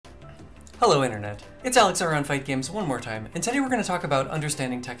Hello Internet, it's Alex over on Fight Games one more time, and today we're going to talk about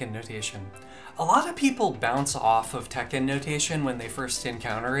understanding Tekken notation. A lot of people bounce off of Tekken notation when they first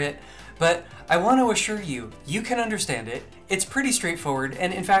encounter it, but I want to assure you, you can understand it, it's pretty straightforward,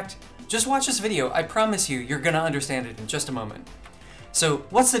 and in fact, just watch this video, I promise you, you're going to understand it in just a moment. So,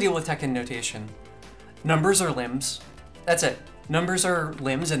 what's the deal with Tekken notation? Numbers are limbs, that's it. Numbers are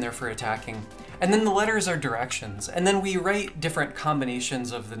limbs and they're for attacking. And then the letters are directions. And then we write different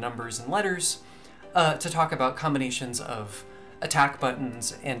combinations of the numbers and letters to talk about combinations of attack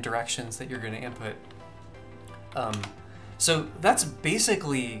buttons and directions that you're going to input. So that's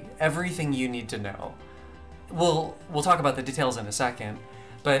basically everything you need to know. We'll talk about the details in a second,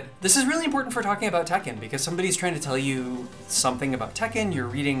 but this is really important for talking about Tekken because somebody's trying to tell you something about Tekken, you're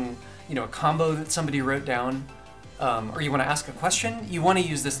reading, a combo that somebody wrote down, or you want to ask a question, you want to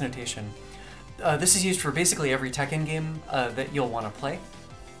use this notation. This is used for basically every Tekken game that you'll want to play.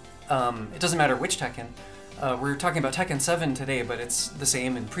 It doesn't matter which Tekken. We're talking about Tekken 7 today, but it's the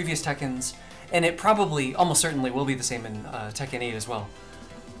same in previous Tekkens, and it probably, almost certainly, will be the same in Tekken 8 as well.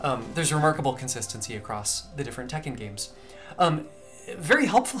 There's remarkable consistency across the different Tekken games. Very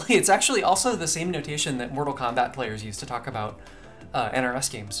helpfully, it's actually also the same notation that Mortal Kombat players use to talk about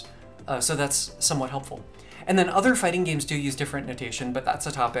NRS games, so that's somewhat helpful. And then other fighting games do use different notation, but that's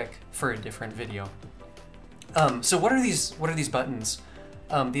a topic for a different video. So what are these buttons?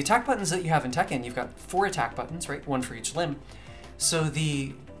 The attack buttons that you have in Tekken, you've got 4 attack buttons, right? 1 for each limb. So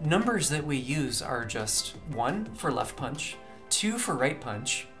the numbers that we use are just 1 for left punch, 2 for right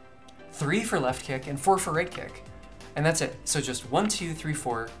punch, 3 for left kick, and 4 for right kick. And that's it. So just 1, 2, 3,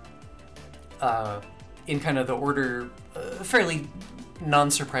 4, in kind of the order, fairly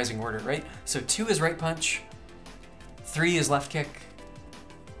non-surprising order, right? So 2 is right punch, 3 is left kick,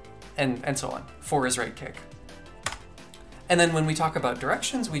 and so on. 4 is right kick. And then when we talk about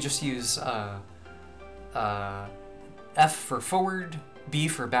directions, we just use F for forward, B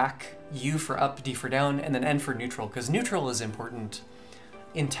for back, U for up, D for down, and then N for neutral, because neutral is important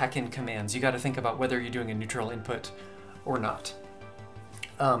in Tekken commands. You got to think about whether you're doing a neutral input or not.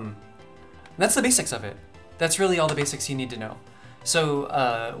 That's the basics of it. That's really all the basics you need to know.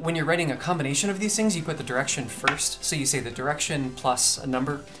 So when you're writing a combination of these things, you put the direction first. So you say the direction plus a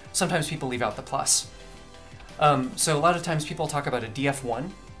number. Sometimes people leave out the plus. So a lot of times people talk about a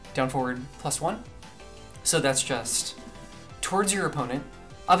DF1, down forward plus 1. So that's just towards your opponent.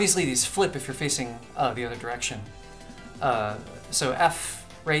 Obviously these flip if you're facing the other direction. So F,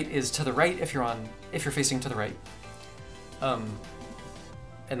 right, is to the right if you're facing to the right.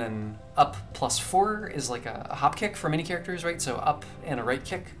 And then up plus 4 is like a hop kick for many characters, right? So up and a right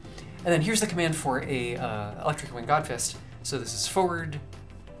kick. And then here's the command for a electric wing godfist. So this is forward,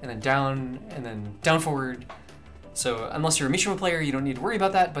 and then down forward. So unless you're a Mishima player, you don't need to worry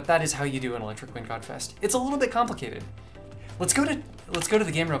about that, but that is how you do an electric wing godfist. It's a little bit complicated. Let's go to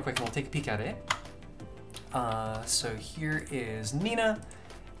the game real quick and we'll take a peek at it. So here is Nina,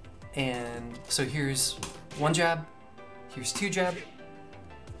 and so here's 1 jab, here's 2 jab,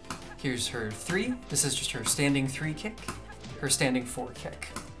 here's her 3, this is just her standing 3 kick, her standing 4 kick.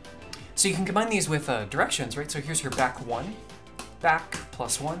 So you can combine these with directions, right? So here's her back 1, back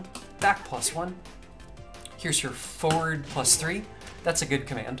plus 1, back plus 1. Here's your forward plus 3. That's a good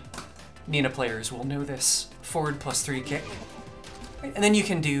command. Nina players will know this. Forward plus 3 kick. Right? And then you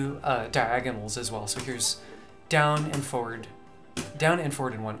can do diagonals as well. So here's down and forward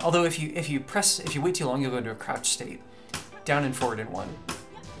in 1. Although if you wait too long, you'll go into a crouch state. Down and forward in 1.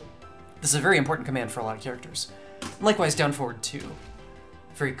 This is a very important command for a lot of characters. And likewise, down forward 2.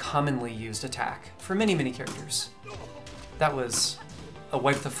 Very commonly used attack for many, many characters. That was a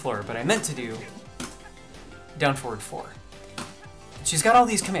wipe the floor, but I meant to do down forward 4. She's got all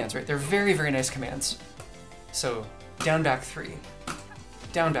these commands, right? They're very, very nice commands. So down back 3,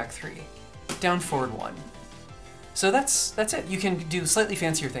 down back 3, down forward 1. So that's it. You can do slightly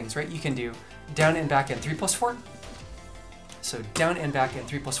fancier things, right? You can do down and back and 3 plus 4. So down and back and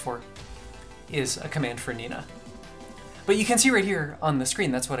 3 plus 4 is a command for Nina. But you can see right here on the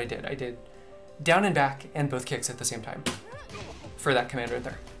screen, that's what I did. I did down and back and both kicks at the same time for that command right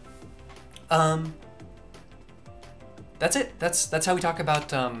there. That's it. That's how we talk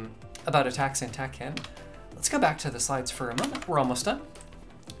about attacks in Tekken. Let's go back to the slides for a moment. We're almost done.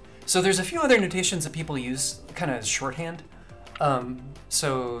 So there's a few other notations that people use kind of as shorthand.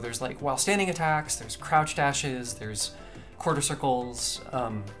 So there's like while standing attacks, there's crouch dashes, there's quarter circles,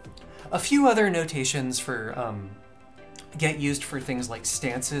 a few other notations for get used for things like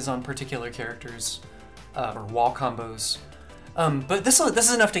stances on particular characters or wall combos. But this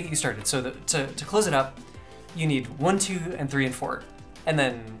is enough to get you started. So to close it up, you need 1, 2, and 3, and 4, and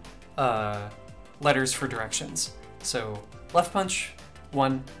then letters for directions. So left punch,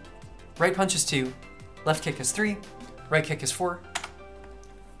 1, right punch is 2, left kick is 3, right kick is 4,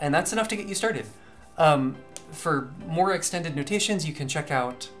 and that's enough to get you started. For more extended notations, you can check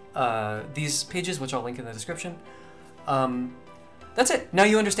out these pages, which I'll link in the description. That's it. Now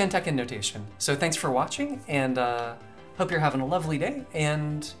you understand Tekken notation. So thanks for watching, and hope you're having a lovely day,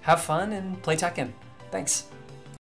 and have fun and play Tekken. Thanks.